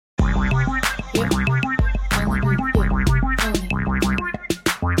Throwing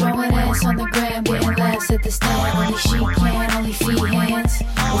ass on the gram, getting laughs at the stand. Only she can, only feet, hands.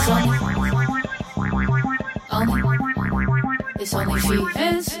 It's only feet,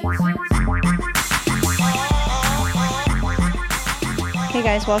 hands. Hey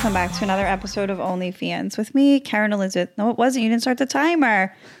guys, welcome back to another episode of OnlyFans with me, Karen Elizabeth. No, it wasn't. You didn't start the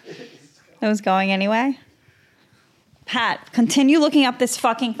timer. It was going anyway. Pat, continue looking up this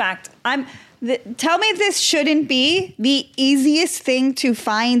fucking fact. Tell me if this shouldn't be the easiest thing to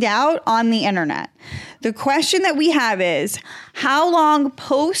find out on the internet. The question that we have is, how long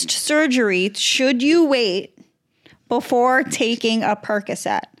post-surgery should you wait before taking a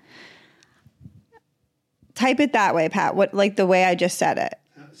Percocet? Type it that way, Pat. Like the way I just said it.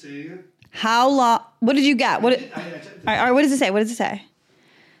 Say it again. How long? What did you get? All right, what does it say? What does it say?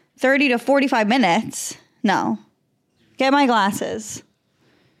 30 to 45 minutes. No. Get my glasses.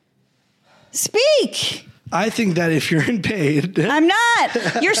 Speak. I think that if you're in pain, I'm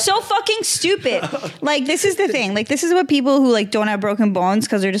not. You're so fucking stupid. Like, this is the thing. Like, this is what people who, like, don't have broken bones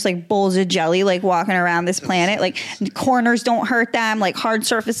because they're just, like, bowls of jelly, like, walking around this planet. Like, corners don't hurt them. Like, hard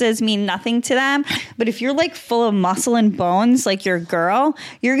surfaces mean nothing to them. But if you're, like, full of muscle and bones, like your girl,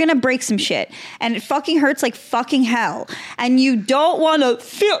 you're going to break some shit. And it fucking hurts like fucking hell. And you don't want to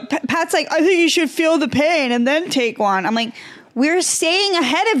feel... Pat's like, I think you should feel the pain and then take one. I'm like, we're staying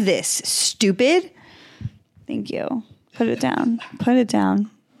ahead of this, stupid. Thank you. Put it down. Put it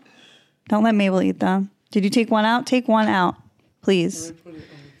down. Don't let Mabel eat them. Did you take one out? Take one out, please.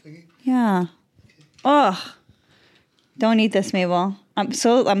 Yeah. Ugh. Don't eat this, Mabel. I'm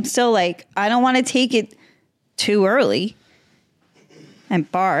still like, I don't want to take it too early and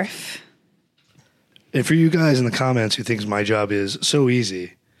barf. And for you guys in the comments who thinks my job is so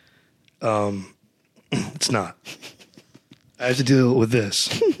easy, it's not. I have to deal with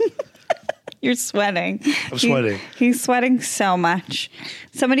this. You're sweating. I'm sweating. He's sweating so much.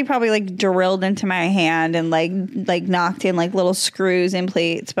 Somebody probably like drilled into my hand and like knocked in like little screws and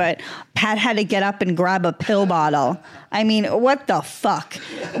plates, but Pat had to get up and grab a pill bottle. I mean, what the fuck?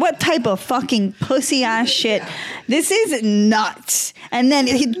 What type of fucking pussy ass shit? This is nuts. And then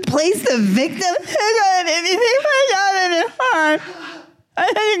he plays the victim. Anything I got in it hard.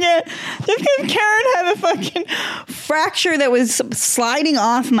 Just because Karen had a fucking fracture that was sliding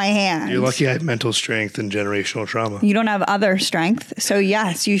off my hand. You're lucky I have mental strength and generational trauma. You don't have other strength. So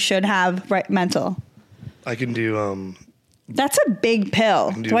yes, you should have mental. I can do... That's a big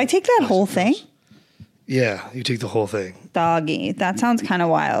pill. Do I take that whole thing? Yeah, you take the whole thing. Doggy. That sounds kind of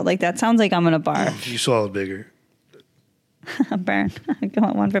wild. Like, that sounds like I'm going to barf. You swallowed bigger. Burn.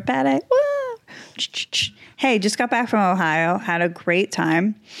 Going one for Patty. Woo! Hey, just got back from Ohio. Had a great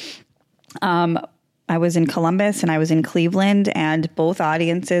time. I was in Columbus and I was in Cleveland, and both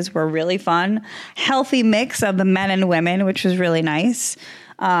audiences were really fun. Healthy mix of the men and women, which was really nice.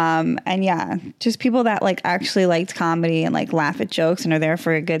 And yeah, just people that like actually liked comedy and like laugh at jokes and are there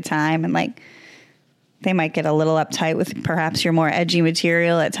for a good time. And like, they might get a little uptight with perhaps your more edgy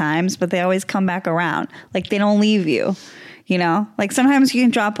material at times, but they always come back around. Like, they don't leave you. You know, like sometimes you can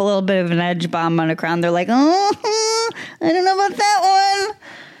drop a little bit of an edge bomb on a crowd. They're like, oh, I don't know about that one.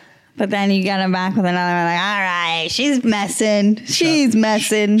 But then you get them back with another one. Like, all right, she's messing. She's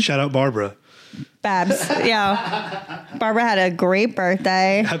messing. Shout out Barbara. Babs. Yeah. Barbara had a great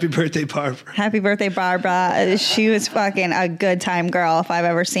birthday. Happy birthday, Barbara. Happy birthday, Barbara. She was fucking a good time girl if I've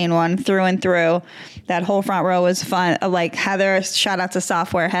ever seen one, through and through. That whole front row was fun. Like Heather, shout out to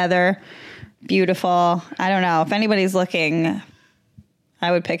Software Heather. Beautiful. I don't know. If anybody's looking, I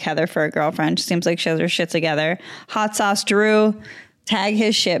would pick Heather for a girlfriend. She seems like she has her shit together. Hot Sauce Drew, tag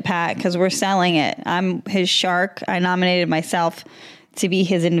his shit, Pat, because we're selling it. I'm his shark. I nominated myself to be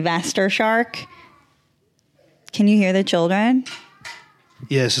his investor shark. Can you hear the children?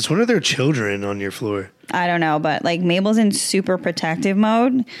 Yes, it's one of their children on your floor. I don't know, but like Mabel's in super protective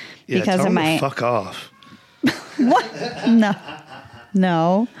mode because of my... fuck off. What?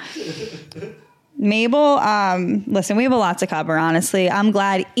 No. Mabel, listen, we have a lot to cover, honestly. I'm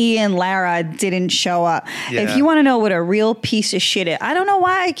glad Ian Lara didn't show up. Yeah. If you want to know what a real piece of shit is, I don't know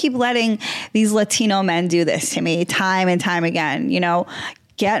why I keep letting these Latino men do this to me time and time again, you know,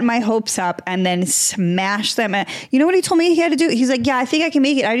 get my hopes up and then smash them. You know what he told me he had to do? He's like, yeah, I think I can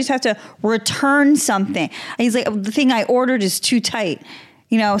make it. I just have to return something. And he's like, the thing I ordered is too tight,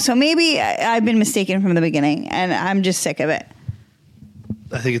 you know, so maybe I've been mistaken from the beginning and I'm just sick of it.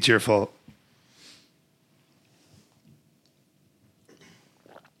 I think it's your fault.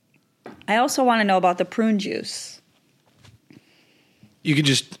 I also want to know about the prune juice. You can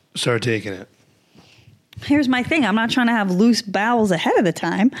just start taking it. Here's my thing. I'm not trying to have loose bowels ahead of the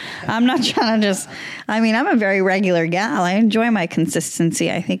time. I'm not trying to I'm a very regular gal. I enjoy my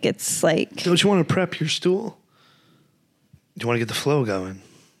consistency. I think it's like... Don't you want to prep your stool? Do you want to get the flow going?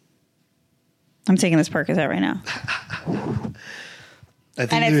 I'm taking this Percocet right now.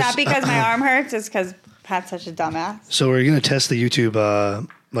 And it's not because my arm hurts. It's because Pat's such a dumbass. So we're going to test the YouTube,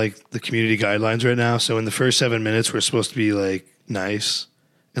 like the community guidelines right now. So in the first 7 minutes, we're supposed to be like nice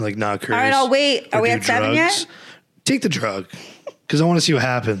and like not curse. All right, I'll wait. Are we at 7 yet? Take the drug because I want to see what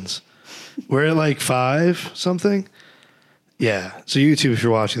happens. We're at like 5 something. Yeah. So YouTube, if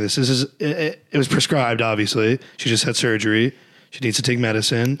you're watching this is it was prescribed. Obviously, she just had surgery. She needs to take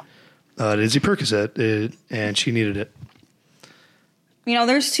medicine. It is a Percocet, and she needed it. You know,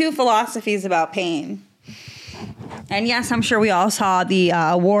 there's 2 philosophies about pain. And yes, I'm sure we all saw the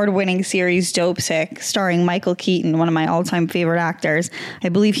award-winning series Dope Sick, starring Michael Keaton, one of my all-time favorite actors. I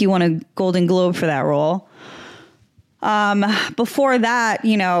believe he won a Golden Globe for that role. Before that,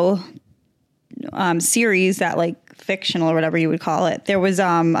 series, that like fictional or whatever you would call it, there was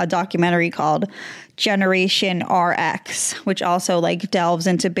a documentary called Generation RX, which also like delves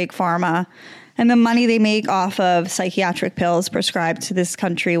into big pharma and the money they make off of psychiatric pills prescribed to this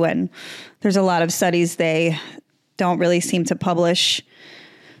country when there's a lot of studies they don't really seem to publish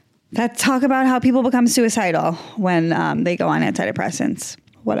that talk about how people become suicidal when they go on antidepressants.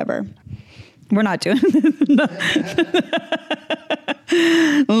 Whatever. We're not doing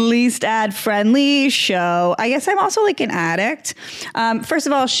least ad friendly show. I guess I'm also like an addict. First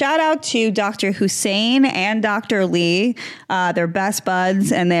of all, shout out to Dr. Hussein and Dr. Lee. They're best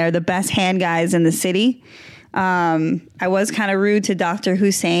buds and they're the best hand guys in the city. I was kind of rude to Dr.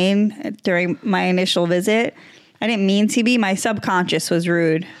 Hussein during my initial visit. I didn't mean to be. My subconscious was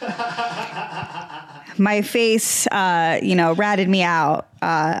rude. My face, ratted me out,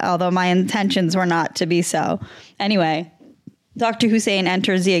 although my intentions were not to be so. Anyway, Dr. Hussein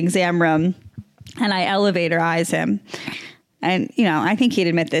enters the exam room, and I elevator-eyes him. And, I think he'd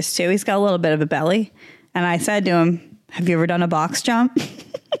admit this, too. He's got a little bit of a belly. And I said to him, have you ever done a box jump?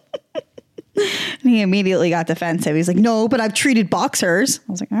 And he immediately got defensive. He's like, no, but I've treated boxers.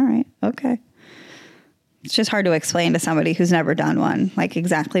 I was like, all right, okay. It's just hard to explain to somebody who's never done one, like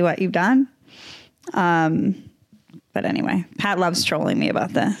exactly what you've done. But anyway, Pat loves trolling me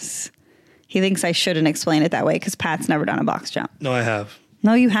about this. He thinks I shouldn't explain it that way because Pat's never done a box jump. No, I have.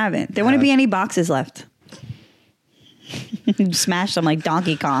 No, you haven't. There wouldn't be any boxes left. You smash them like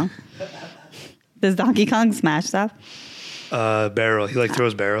Donkey Kong. Does Donkey Kong smash stuff? Barrel. He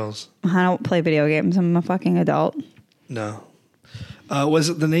throws barrels. I don't play video games. I'm a fucking adult. No. Was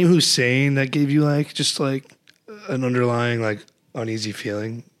it the name Hussein that gave you just an underlying uneasy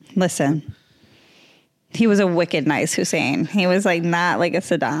feeling? Listen. He was a wicked nice Hussein. He was not like a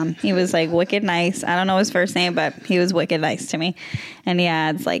Saddam. He was wicked nice. I don't know his first name, but he was wicked nice to me. And he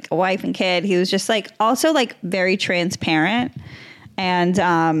had a wife and kid. He was just also very transparent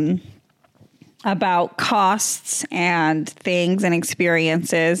and about costs and things and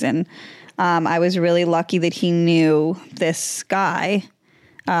experiences. And I was really lucky that he knew this guy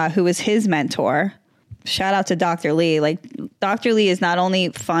who was his mentor. Shout out to Dr. Lee. Dr. Lee is not only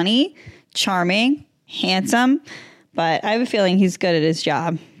funny, charming, handsome, but I have a feeling he's good at his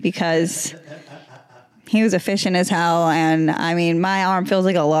job because he was efficient as hell. And my arm feels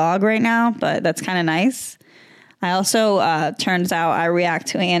like a log right now, but that's kind of nice. I also, turns out I react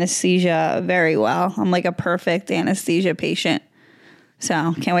to anesthesia very well. I'm like a perfect anesthesia patient.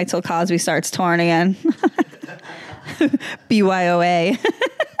 So can't wait till Cosby starts touring again. BYOA.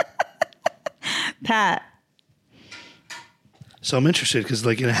 Pat. So I'm interested because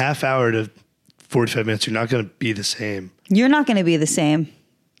in a half hour to 45 minutes, you're not going to be the same. You're not going to be the same.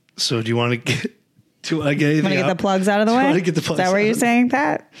 So do you want to get anything? Want to get the plugs out of the way? Want to get the plugs? Is that what you're saying,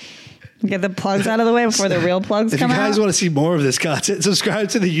 Pat? Get the plugs out of the way before the real plugs come out? If you guys want to see more of this content, subscribe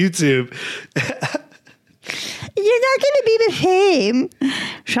to the YouTube. You're not going to be the same.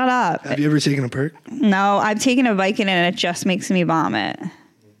 Shut up. Have you ever taken a perk? No, I've taken a Vicodin and it just makes me vomit.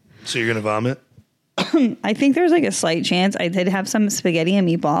 So you're going to vomit? I think there's a slight chance. I did have some spaghetti and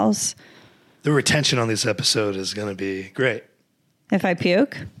meatballs. The retention on this episode is going to be great. If I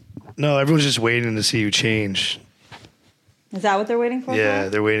puke? No, everyone's just waiting to see you change. Is that what they're waiting for? Yeah,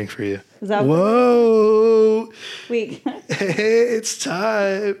 they're waiting for you. Is that Whoa. Wait. Hey, it's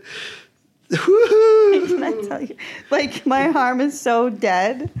time. Woohoo. Can I tell you? My arm is so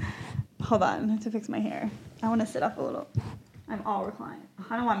dead. Hold on. I have to fix my hair. I want to sit up a little. I'm all reclined.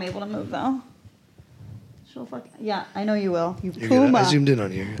 I don't want me able to move, though. Yeah, I know you will. You You're puma. good. I zoomed in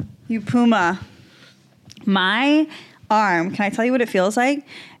on you. You puma. My arm. Can I tell you what it feels like?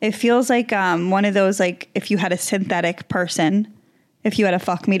 It feels like one of those, like, if you had a synthetic person, if you had a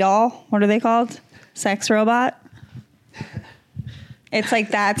fuck me doll, what are they called? Sex robot? It's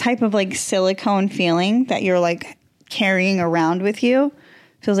like that type of like silicone feeling that you're like carrying around with you.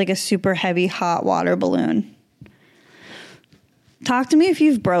 Feels like a super heavy hot water balloon. Talk to me if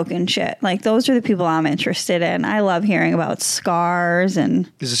you've broken shit. Like, those are the people I'm interested in. I love hearing about scars and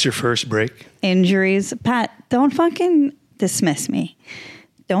Is this your first break? injuries. Pat, don't fucking dismiss me.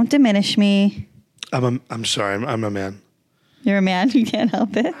 Don't diminish me. I'm sorry. I'm a man. You're a man. You can't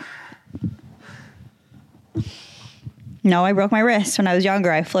help it. No, I broke my wrist when I was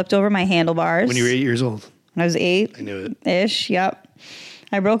younger. I flipped over my handlebars. When you were 8 years old. When I was 8. I knew it. Ish, yep.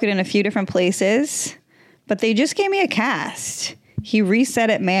 I broke it in a few different places, but they just gave me a cast. He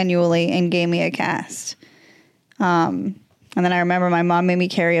reset it manually and gave me a cast. And then I remember my mom made me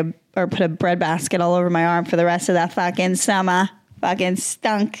put a bread basket all over my arm for the rest of that fucking summer. Fucking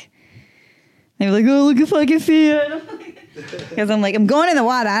stunk. They were like, oh, look at fucking feet. Because I'm like, I'm going in the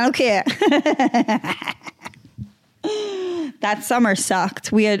water. I don't care. That summer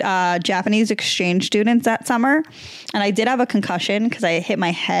sucked. We had Japanese exchange students that summer, and I did have a concussion because I hit my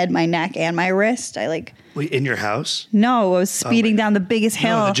head, my neck, and my wrist. Wait, in your house? No, I was speeding down the biggest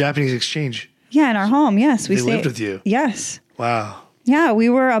hill. No, the Japanese exchange. Yeah, in our home. Yes, They lived with you. Yes. Wow. Yeah, we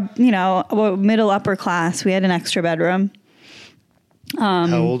were a middle upper class. We had an extra bedroom.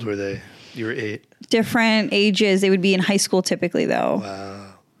 How old were they? You were 8. Different ages. They would be in high school typically, though. Wow.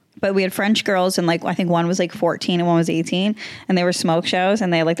 But we had French girls, and like I think one was like 14 and one was 18, and they were smoke shows,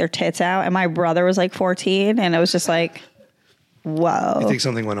 and they had like their tits out. And my brother was like 14, and it was just like, whoa. You think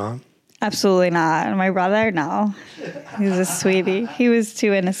something went on? Absolutely not. My brother, no, he was a sweetie. He was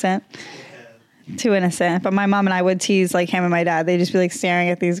too innocent. Too innocent. But my mom and I would tease like him and my dad. They'd just be like staring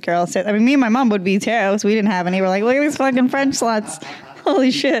at these girls. I mean, me and my mom would be too. So we didn't have any. We're like, look at these fucking French sluts. Holy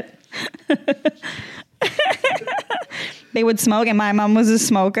shit. They would smoke, and my mom was a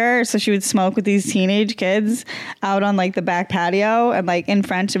smoker, so she would smoke with these teenage kids out on like the back patio, and like in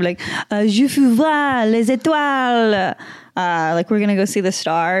French, she'd be like, "Je veux voir les étoiles," like we're gonna go see the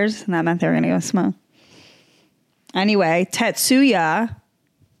stars, and that meant they were gonna go smoke. Anyway, Tetsuya.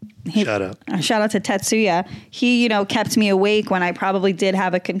 Shout out. Shout out to Tetsuya. He, kept me awake when I probably did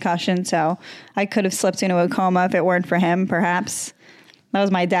have a concussion, so I could have slipped into a coma if it weren't for him, perhaps. That was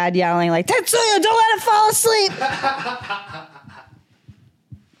my dad yelling like, Tetsuya, don't let him fall asleep.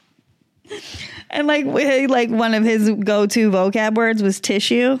 And like one of his go-to vocab words was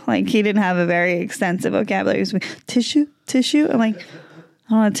tissue. Like he didn't have a very extensive vocabulary. He was like, tissue. I'm like, I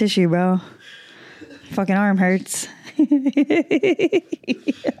don't want tissue, bro. Fucking arm hurts. And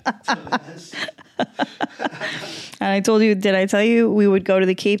did I tell you we would go to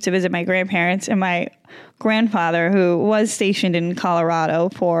the Cape to visit my grandparents, and my grandfather, who was stationed in Colorado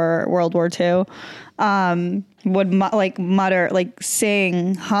for World War II, would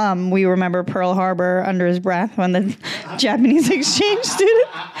hum, we remember Pearl Harbor under his breath when the Japanese exchange student.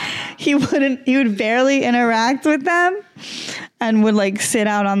 He would barely interact with them and would like sit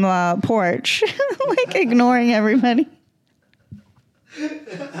out on the porch, like ignoring everybody.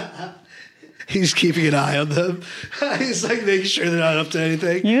 He's keeping an eye on them. He's like making sure they're not up to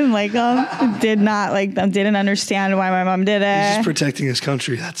anything. He didn't like them. Did not like them. Didn't understand why my mom did it. He's just protecting his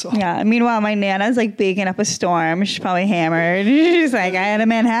country. That's all. Yeah. Meanwhile, my Nana's like baking up a storm. She's probably hammered. She's like, I had a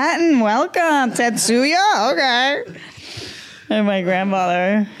Manhattan. Welcome, Tetsuya. Okay. And my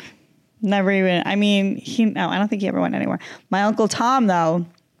grandfather never even. I mean, I don't think he ever went anywhere. My Uncle Tom, though.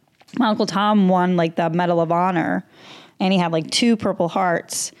 My Uncle Tom won like the Medal of Honor, and he had like 2 Purple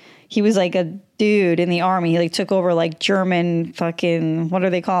Hearts. He was like a dude in the army. He like took over like German fucking, what are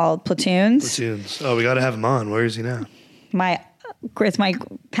they called? Platoons? Platoons. Oh, we got to have him on. Where is he now? It's my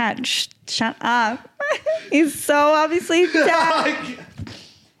Pat. Shut up. He's so obviously dead. I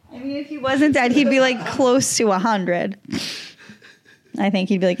mean, if he wasn't dead, he'd be like close to 100. I think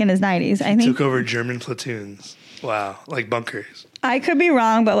he'd be like in his 90s. I think took over German platoons. Wow. Like bunkers. I could be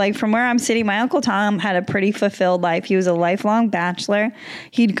wrong, but like from where I'm sitting, my Uncle Tom had a pretty fulfilled life. He was a lifelong bachelor.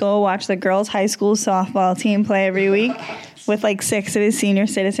 He'd go watch the girls' high school softball team play every week with like 6 of his senior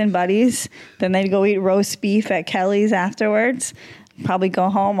citizen buddies. Then they'd go eat roast beef at Kelly's afterwards. Probably go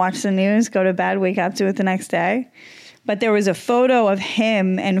home, watch the news, go to bed, wake up to it the next day. But there was a photo of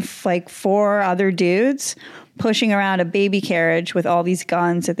him and like 4 other dudes pushing around a baby carriage with all these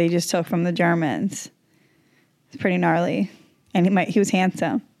guns that they just took from the Germans. It's pretty gnarly. And he was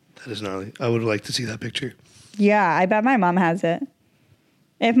handsome. That is gnarly. I would like to see that picture. Yeah, I bet my mom has it.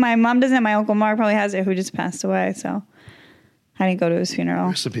 If my mom doesn't, my Uncle Mark probably has it, who just passed away. So I didn't go to his funeral.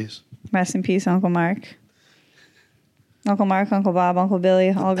 Rest in peace. Rest in peace, Uncle Mark. Uncle Mark, Uncle Bob, Uncle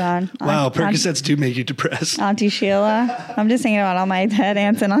Billy, all gone. Wow, Percocets do make you depressed. Auntie Sheila. I'm just thinking about all my dead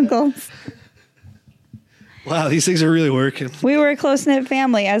aunts and uncles. Wow, these things are really working. We were a close-knit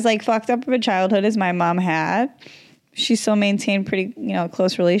family. As like fucked up of a childhood as my mom had, she still maintained pretty,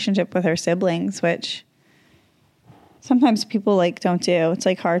 close relationship with her siblings, which sometimes people like don't do. It's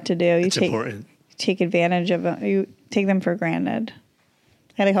like hard to do. It's important. You take advantage of it. You take them for granted.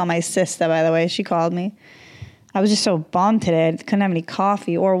 I had to call my sister, by the way. She called me. I was just so bummed today. I couldn't have any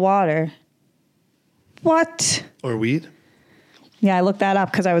coffee or water. What? Or weed? Yeah, I looked that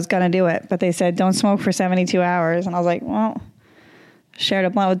up because I was going to do it. But they said, don't smoke for 72 hours. And I was like, well, shared a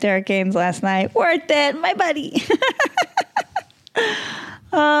blunt with Derek Gaines last night. Worth it, my buddy.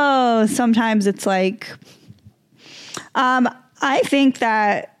 Oh, sometimes it's like, I think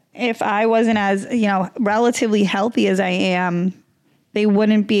that if I wasn't as, relatively healthy as I am, they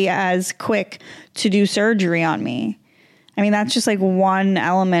wouldn't be as quick to do surgery on me. I mean, that's just like one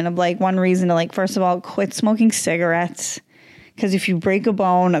element of like one reason to like, first of all, quit smoking cigarettes. Because if you break a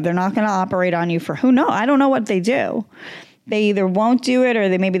bone, they're not going to operate on you for who knows? I don't know what they do. They either won't do it or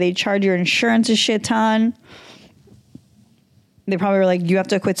maybe they charge your insurance a shit ton. They probably were like, you have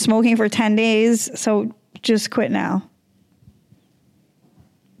to quit smoking for 10 days. So just quit now.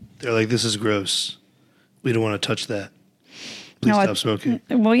 They're like, this is gross. We don't want to touch that. Please stop smoking.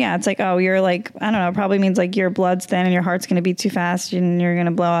 Well, yeah, it's like, oh, you're like, I don't know, probably means like your blood's thin and your heart's going to beat too fast and you're going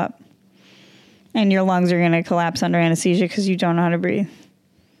to blow up. And your lungs are going to collapse under anesthesia because you don't know how to breathe.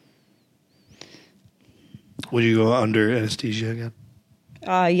 Would you go under anesthesia again?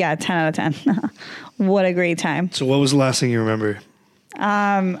 Yeah, 10 out of 10. What a great time. So what was the last thing you remember? All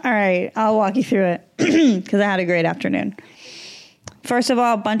right, I'll walk you through it because I had a great afternoon. First of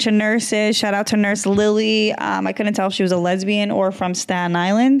all, a bunch of nurses. Shout out to Nurse Lily. I couldn't tell if she was a lesbian or from Staten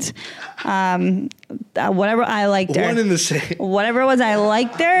Island. Whatever, I liked her. One in the same. Whatever it was, I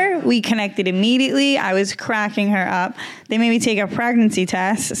liked her. We connected immediately. I was cracking her up. They made me take a pregnancy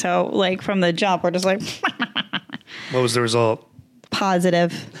test. So, like, from the jump, we're just like... What was the result?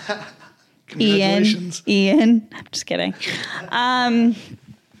 Positive. Congratulations. Ian. I'm just kidding. No,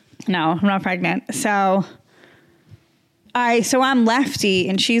 I'm not pregnant. So I'm lefty,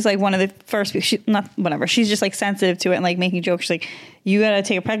 and she's like one of the first people. She's just like sensitive to it and like making jokes. She's like, you gotta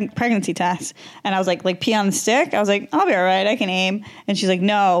take a pregnancy test. And I was like pee on the stick. I was like, I'll be all right. I can aim. And she's like,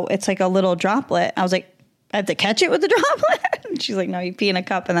 no, it's like a little droplet. I was like, I have to catch it with the droplet. And she's like, no, you pee in a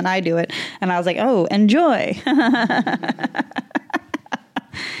cup and then I do it. And I was like, oh, enjoy.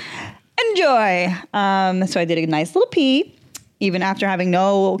 Enjoy. So I did a nice little pee, even after having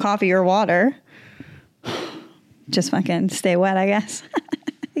no coffee or water. Just fucking stay wet, I guess.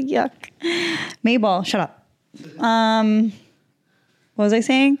 Yuck. Mabel, shut up. What was I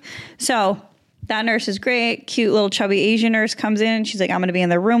saying? So that nurse is great. Cute little chubby Asian nurse comes in. She's like, I'm going to be in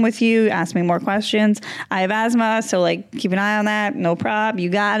the room with you. Ask me more questions. I have asthma, so like keep an eye on that. No prob. You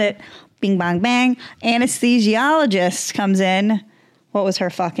got it. Bing, bang, bang. Anesthesiologist comes in. What was her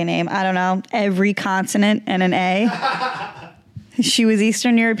fucking name? I don't know. Every consonant and an A. She was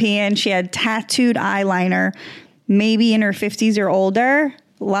Eastern European. She had tattooed eyeliner, maybe in her 50s or older.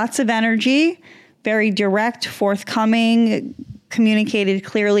 Lots of energy. Very direct, forthcoming, communicated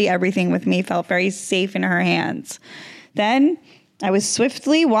clearly everything with me. Felt very safe in her hands. Then I was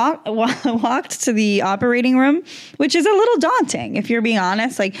swiftly walked to the operating room, which is a little daunting, if you're being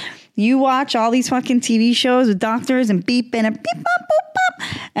honest. Like, you watch all these fucking TV shows with doctors and beep and beep, bop, boop,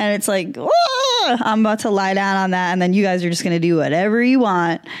 bop, and it's like, oh, I'm about to lie down on that, and then you guys are just going to do whatever you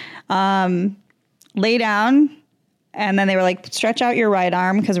want. Lay down, and then they were like, stretch out your right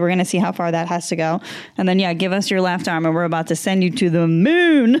arm because we're going to see how far that has to go. And then, yeah, give us your left arm, and we're about to send you to the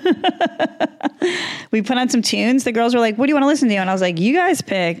moon. We put on some tunes. The girls were like, what do you want to listen to? And I was like, you guys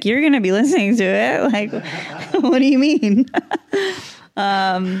pick. You're going to be listening to it. Like, what do you mean?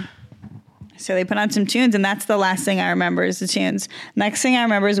 So they put on some tunes, and that's the last thing I remember is the tunes. Next thing I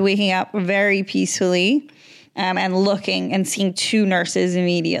remember is waking up very peacefully and looking and seeing two nurses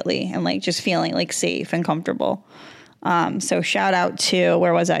immediately and like just feeling like safe and comfortable. So shout out to,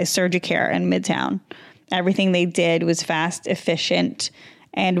 where was I? Surgicare in Midtown. Everything they did was fast, efficient,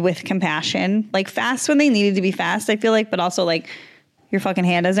 and with compassion. Like fast when they needed to be fast, I feel like, but also like, your fucking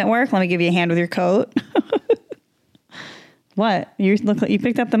hand doesn't work. Let me give you a hand with your coat. What? You look like you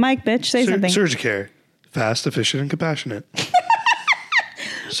picked up the mic, bitch. Say something. Surgicare. Fast, efficient, and compassionate.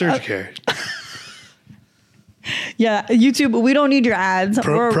 Surgicare. Yeah, YouTube, we don't need your ads.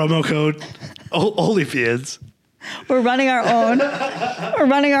 Promo code OnlyFans. We're running our own. We're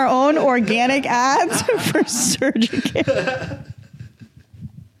running our own organic ads for Surgicare.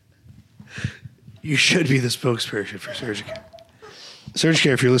 You should be the spokesperson for Surgicare.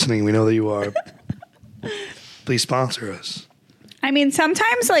 Surgicare, if you're listening, we know that you are. Please sponsor us. I mean,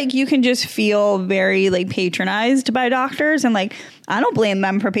 sometimes like you can just feel very like patronized by doctors, and like I don't blame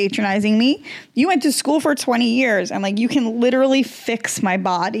them for patronizing me. You went to school for 20 years and like you can literally fix my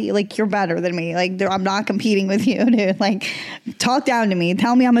body. Like you're better than me. Like I'm not competing with you, dude. Like talk down to me.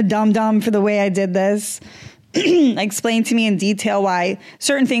 Tell me I'm a dum-dum for the way I did this. Explain to me in detail why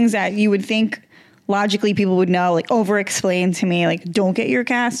certain things that you would think logically people would know, like over explain to me, like don't get your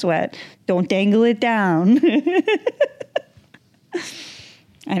cast wet. Don't dangle it down.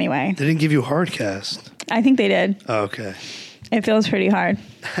 Anyway. They didn't give you a hard cast. I think they did. Oh, okay. It feels pretty hard.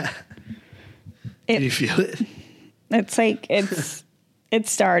 Did you feel it? It's like, it's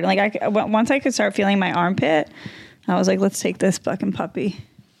started. Like once I could start feeling my armpit, I was like, let's take this fucking puppy.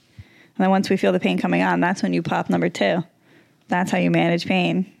 And then once we feel the pain coming on, that's when you pop number 2. That's how you manage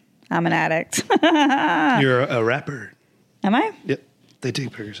pain. I'm an addict. You're a rapper. Am I? Yep. They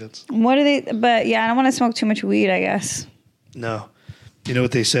take Percocets. What do they, but yeah, I don't want to smoke too much weed, I guess. No. You know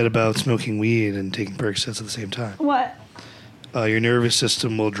what they said about smoking weed and taking Percocets at the same time? What? Your nervous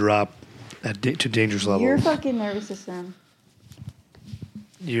system will drop to dangerous levels. Your fucking nervous system.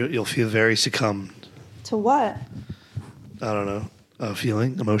 You'll feel very succumbed. To what? I don't know. A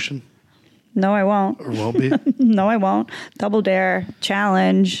feeling, emotion, No, I won't. or won't be. No, I won't. Double dare.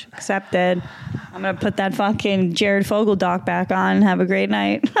 Challenge. Accepted. I'm going to put that fucking Jared Fogle doc back on. Have a great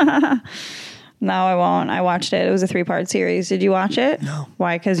night. No, I won't. I watched it. It was a 3-part series. Did you watch it? No.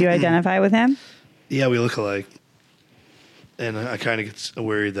 Why? Because you identify with him? Yeah, we look alike. And I kind of get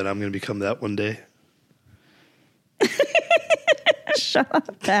worried that I'm going to become that one day. Shut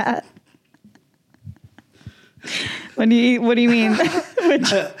up, Pat. What do you mean?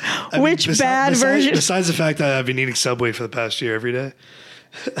 Which bad version? Besides the fact that I've been eating Subway for the past year every day.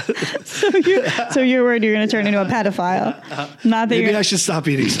 So you're worried you're going to turn into a pedophile. Not that Maybe you're. I should stop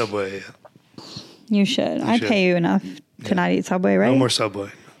eating Subway. You should. I should. pay you enough to not eat Subway, right? No more Subway.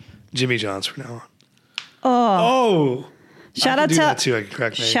 Jimmy John's from now on. Oh. Oh. Shout I out can do to that too. I can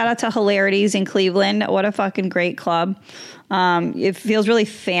crack my Shout out to Hilarities in Cleveland. What a fucking great club. It feels really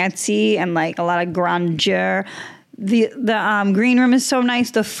fancy and like a lot of grandeur. The green room is so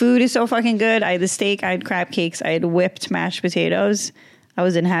nice. The food is so fucking good. I had the steak. I had crab cakes. I had whipped mashed potatoes. I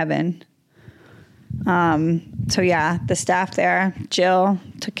was in heaven. So yeah, the staff there, Jill,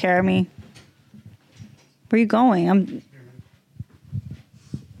 took care of me. Where are you going?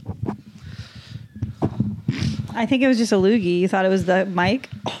 I think it was just a loogie. You thought it was the mic?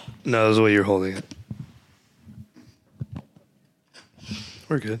 No, that's the way you're holding it.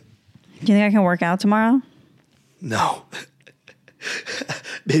 We're good. Do you think I can work out tomorrow? No.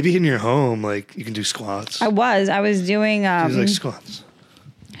 Maybe in your home, like you can do squats. I was doing do like squats.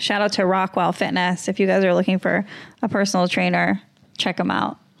 shout out to Rockwell Fitness. If you guys are looking for a personal trainer, check them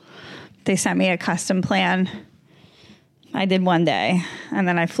out. They sent me a custom plan. I did one day and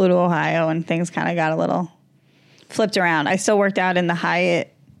then I flew to Ohio and things kind of got a little flipped around. I still worked out in the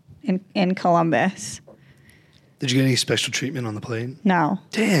Hyatt in Columbus. Did you get any special treatment on the plane? No.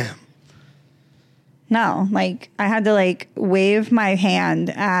 Damn. No, like I had to like wave my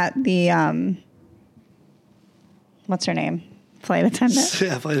hand at the what's her name? Flight attendant.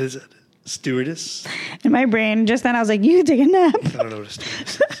 Yeah, flight attendant. Stewardess. In my brain, just then I was like, you can take a nap. I don't know what a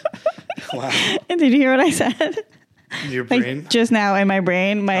stewardess is. Wow. And did you hear what I said? In your Like brain? just now in my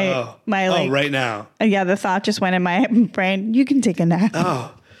brain, my like right now. Yeah, the thought just went in my brain. You can take a nap.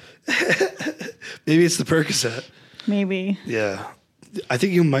 Oh. Maybe it's the Percocet. Maybe. Yeah. I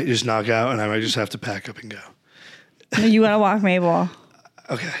think you might just knock out and I might just have to pack up and go. You gotta walk Mabel.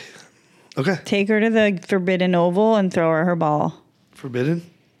 Okay. Okay. Take her to the Forbidden Oval and throw her ball. Forbidden?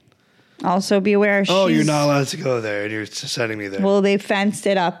 Also be aware Oh, you're she's- not allowed to go there and you're sending me there. Well, they fenced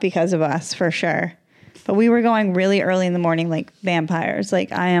it up because of us, for sure. But we were going really early in the morning, like vampires,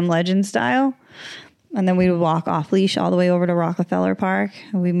 like I Am Legend style. And then we would walk off leash all the way over to Rockefeller Park.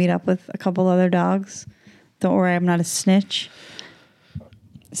 And we meet up with a couple other dogs. Don't worry, I'm not a snitch.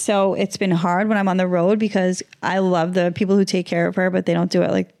 So it's been hard when I'm on the road because I love the people who take care of her, but they don't do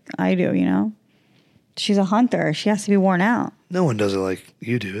it like I do, you know? She's a hunter. She has to be worn out. No one does it like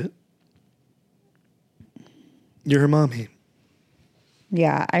you do it. You're her mommy.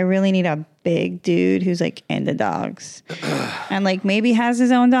 Yeah, I really need a big dude who's like into dogs and like maybe has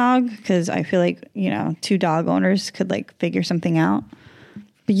his own dog because I feel like, you know, 2 dog owners could like figure something out.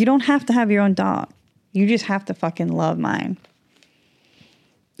 But you don't have to have your own dog. You just have to fucking love mine.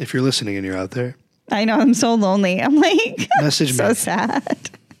 If you're listening and you're out there, I know, I'm so lonely. I'm like, message so me. sad.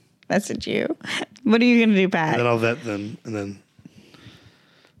 Message you. What are you going to do, Pat? And then I'll vet them and then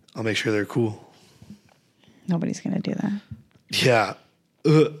I'll make sure they're cool. Nobody's going to do that. Yeah.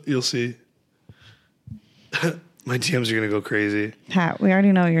 You'll see. My DMs are going to go crazy. Pat, we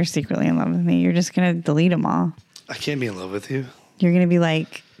already know you're secretly in love with me. You're just going to delete them all. I can't be in love with you. You're going to be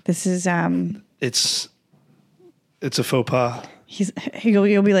like, this is, It's a faux pas.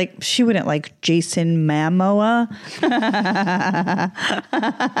 You'll be like, she wouldn't like Jason Momoa.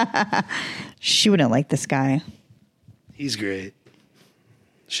 She wouldn't like this guy. He's great.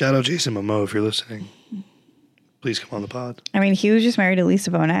 Shout out Jason Momoa if you're listening. Please come on the pod. I mean, he was just married to Lisa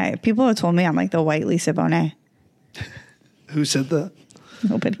Bonet. People have told me I'm like the white Lisa Bonet. Who said that?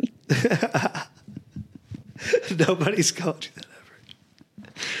 Nobody. Nobody's called you that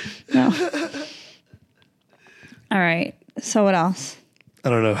ever. No. All right. So what else? I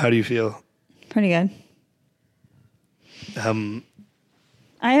don't know. How do you feel? Pretty good.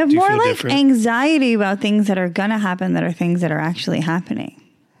 I have do you more feel like different? anxiety about things that are gonna happen that are things that are actually happening.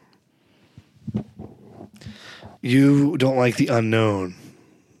 You don't like the unknown.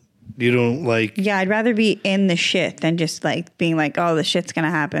 You don't like... Yeah, I'd rather be in the shit than just like being like, oh, the shit's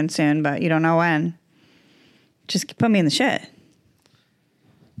gonna happen soon, but you don't know when. Just put me in the shit.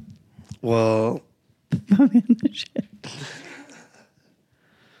 Well... Put me in the shit.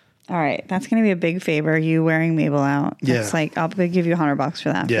 All right, that's gonna be a big favor. You wearing Mabel out. Yeah. It's like I'll give you $100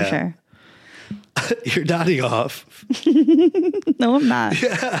 for that Yeah. for sure. You're nodding off. No, I'm not.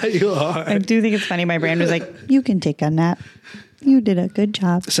 Yeah, you are. I do think it's funny. My brain was like, you can take a nap. You did a good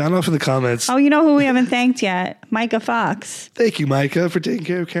job. Sound off in the comments. Oh, you know who we haven't thanked yet? Micah Fox. Thank you, Micah, for taking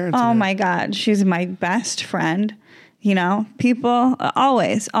care of Karen today. Oh my God. She's my best friend. You know, people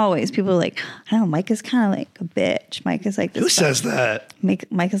always people are like, I don't know, Micah's kind of like a bitch. Micah's like this. Who says that?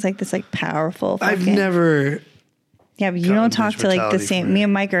 Micah's like this like powerful. I've fucking- never... Yeah, but you gotten don't talk bitch to like the mentality same. from Me her.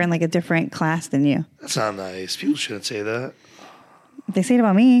 and Micah are in like a different class than you. That's not nice. People shouldn't say that. They say it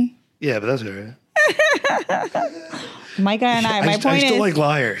about me. Yeah, but that's all right. Micah and I. My I point still is, like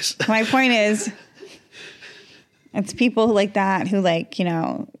liars. my point is, it's people like that who like, you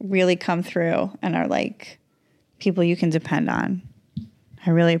know, really come through and are like people you can depend on. I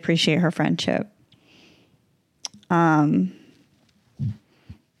really appreciate her friendship.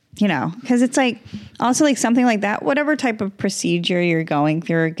 You know, because it's like also like something like that, whatever type of procedure you're going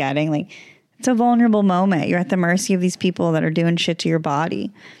through or getting, like it's a vulnerable moment. You're at the mercy of these people that are doing shit to your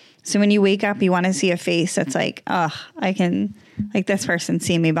body. So when you wake up, you want to see a face that's like, oh, I can, like this person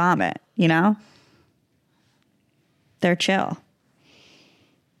see me vomit, you know? They're chill.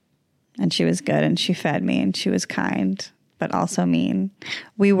 And she was good and she fed me and she was kind, but also mean.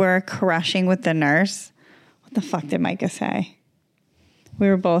 We were crushing with the nurse. What the fuck did Micah say? We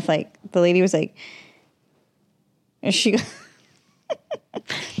were both like, the lady was like, she's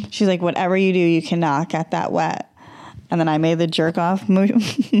like, whatever you do, you cannot get that wet. And then I made the jerk off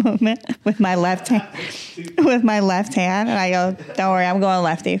movement with my left hand, and I go, don't worry, I'm going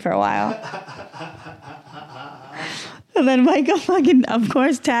lefty for a while. And then Micah fucking, of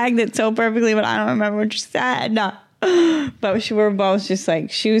course, tagged it so perfectly, but I don't remember what she said. No. But we were both just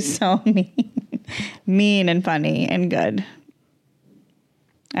like, she was so mean and funny and good.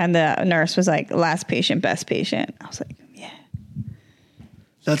 And the nurse was like, last patient, best patient. I was like, yeah.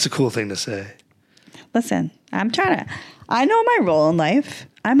 That's a cool thing to say. Listen, I know my role in life.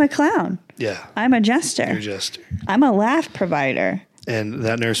 I'm a clown. Yeah. I'm a jester. You're a jester. I'm a laugh provider. And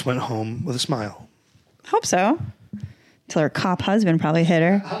that nurse went home with a smile. Hope so. Till her cop husband probably hit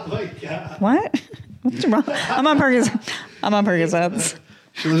her. Oh my God. What? What's wrong? I'm on Percocets.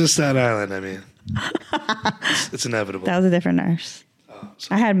 She lives in Staten Island, I mean. It's inevitable. That was a different nurse.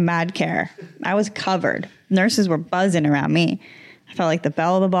 I had mad care. I was covered. Nurses were buzzing around me. I felt like the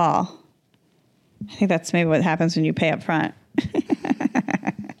belle of the ball. I think that's maybe what happens when you pay up front.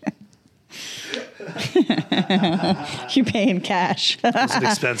 You pay in cash. Was it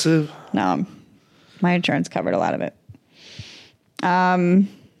expensive? No, my insurance covered a lot of it.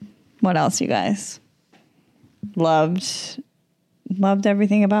 What else, you guys? Loved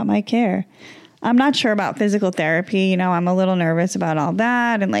everything about my care. I'm not sure about physical therapy. You know, I'm a little nervous about all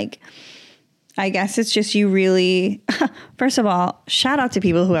that. And like, I guess it's just you really, first of all, shout out to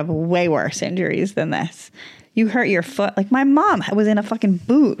people who have way worse injuries than this. You hurt your foot. Like my mom was in a fucking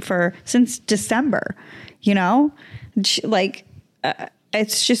boot since December, you know, like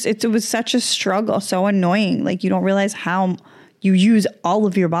it was such a struggle. So annoying. Like you don't realize how you use all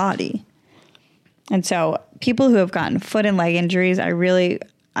of your body. And so people who have gotten foot and leg injuries, I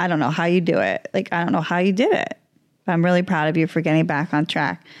don't know how you do it. Like, I don't know how you did it. But I'm really proud of you for getting back on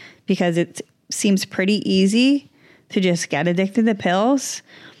track because it seems pretty easy to just get addicted to pills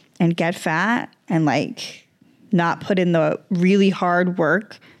and get fat and like not put in the really hard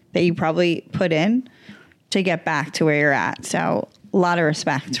work that you probably put in to get back to where you're at. So a lot of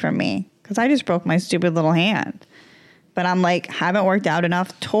respect from me because I just broke my stupid little hand. But I'm like, haven't worked out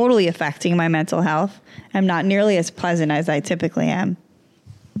enough, totally affecting my mental health. I'm not nearly as pleasant as I typically am.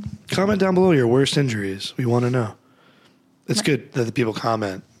 Comment down below your worst injuries. We want to know. It's good that the people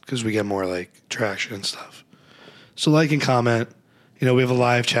comment because we get more like traction and stuff. So like and comment. You know, we have a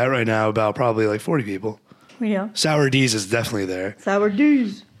live chat right now about probably like 40 people. We do. Sour D's is definitely there. Sour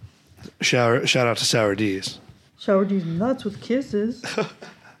D's. Shout out to Sour D's. Sour D's nuts with kisses.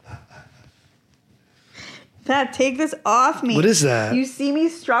 Pat, take this off me. What is that? You see me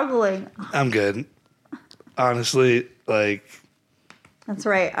struggling. I'm good. Honestly, like... That's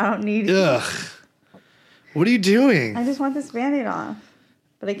right. I don't need Ugh. What are you doing? I just want this Band-Aid off.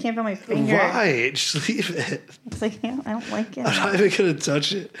 But I can't feel my finger. Why? Just leave it. It's like, I don't like it. I'm not even going to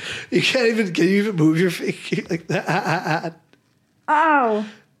touch it. Can you even move your finger like that? Oh.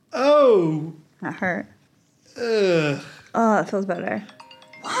 Oh. That hurt. Ugh. Oh, that feels better.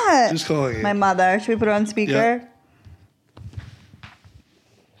 What? Who's calling you? My mother. Should we put her on speaker? Yep.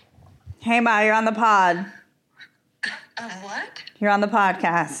 Hey, Ma, you're on the pod. What? You're on the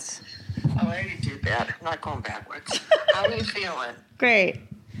podcast. Oh, I already did that. I'm not going backwards. How are you feeling? Great.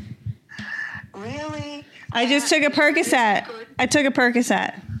 Really? I just took a Percocet. I took a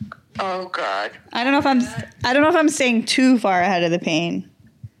Percocet. Oh God. I don't know if I'm staying too far ahead of the pain.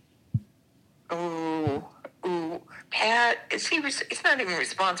 Ooh. Pat, he's not even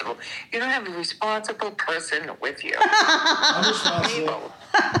responsible. You don't have a responsible person with you. I'm responsible.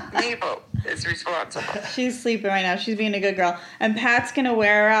 Mabel is responsible. She's sleeping right now. She's being a good girl. And Pat's going to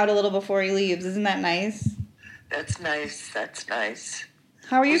wear her out a little before he leaves. Isn't that nice? That's nice.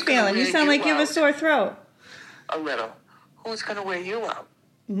 How are you Who's gonna feeling? You wear sound you like you have a out? sore throat. A little. Who's going to wear you out?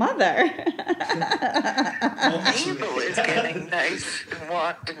 Mother. Mabel is getting nice and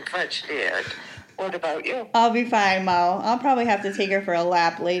walked and fresh aired. What about you? I'll be fine, Mo. I'll probably have to take her for a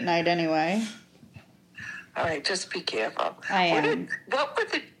lap late night anyway. All right, just be careful. I am. What were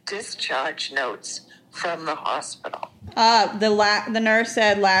the discharge notes from the hospital? The nurse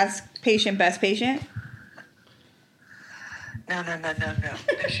said last patient, best patient. No.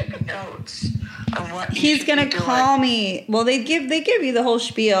 There should be notes on what you He's should gonna be doing. call me. Well, they give you the whole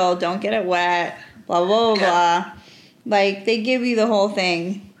spiel. Don't get it wet. Blah blah blah. Yeah. Blah. Like they give you the whole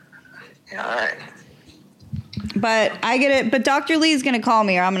thing. Yeah, all right. But I get it. But Dr. Lee's gonna call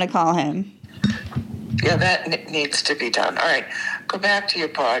me, or I'm gonna call him. Yeah, that needs to be done. All right, go back to your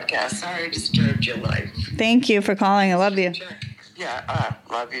podcast. Sorry I disturbed your life. Thank you for calling. I love you. Yeah,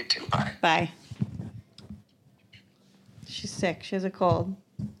 love you too. Bye. Bye. She's sick. She has a cold.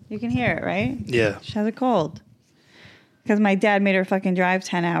 You can hear it, right? Yeah. She has a cold. Because my dad made her fucking drive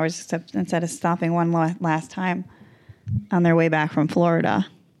 10 hours instead of stopping one last time on their way back from Florida.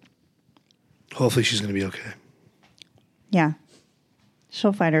 Hopefully she's going to be okay. Yeah.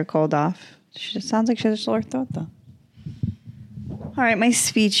 She'll fight her cold off. She just sounds like she has a sore throat, though. All right, my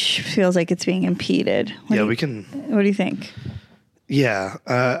speech feels like it's being impeded. What do you think? Yeah,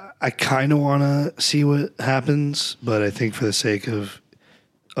 I kind of want to see what happens, but I think for the sake of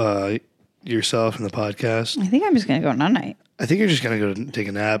yourself and the podcast, I think I'm just going to go night-night. I think you're just going to go take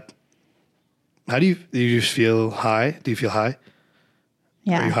a nap. Do you just feel high? Do you feel high?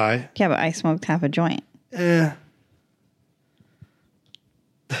 Yeah. Are you high? Yeah, but I smoked half a joint. Eh.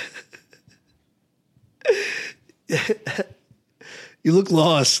 You look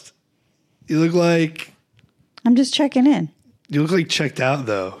lost. You look like I'm just checking in. You look like checked out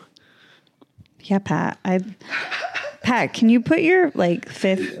though. Yeah, Pat. Pat, can you put your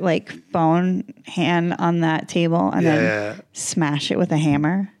fifth phone hand on that table and then smash it with a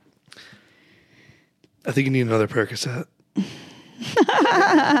hammer? I think you need another Percocet.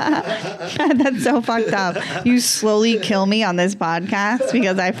 That's so fucked up. You slowly kill me on this podcast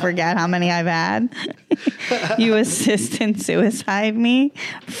because I forget how many I've had. You assist and suicide me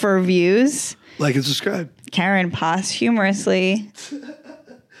for views. Like and subscribe. Karen posthumously.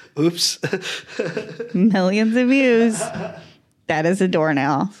 Oops. Millions of views. That is a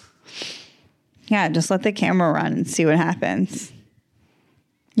doornail. Yeah, just let the camera run and see what happens.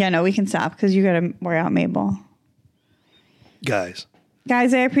 Yeah, no, we can stop because you got to wear out Mabel. Guys,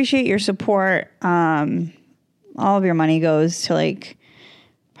 I appreciate your support. All of your money goes to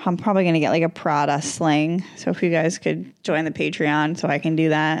I'm probably going to get a Prada sling. So if you guys could join the Patreon so I can do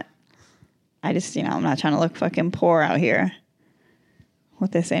that. I just, I'm not trying to look fucking poor out here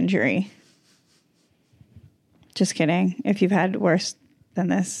with this injury. Just kidding. If you've had worse than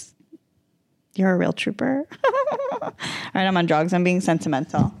this, you're a real trooper. All right, I'm on drugs. I'm being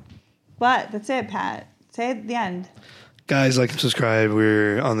sentimental. But that's it, Pat. Say it at the end. Guys, like and subscribe.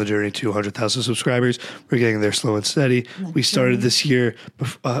 We're on the journey to 100,000 subscribers. We're getting there slow and steady. We started this year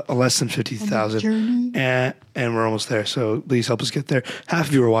less than 50,000, and we're almost there. So please help us get there. Half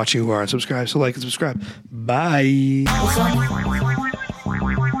of you are watching who aren't subscribed, so like and subscribe. Bye.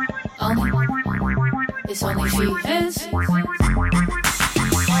 It's only few.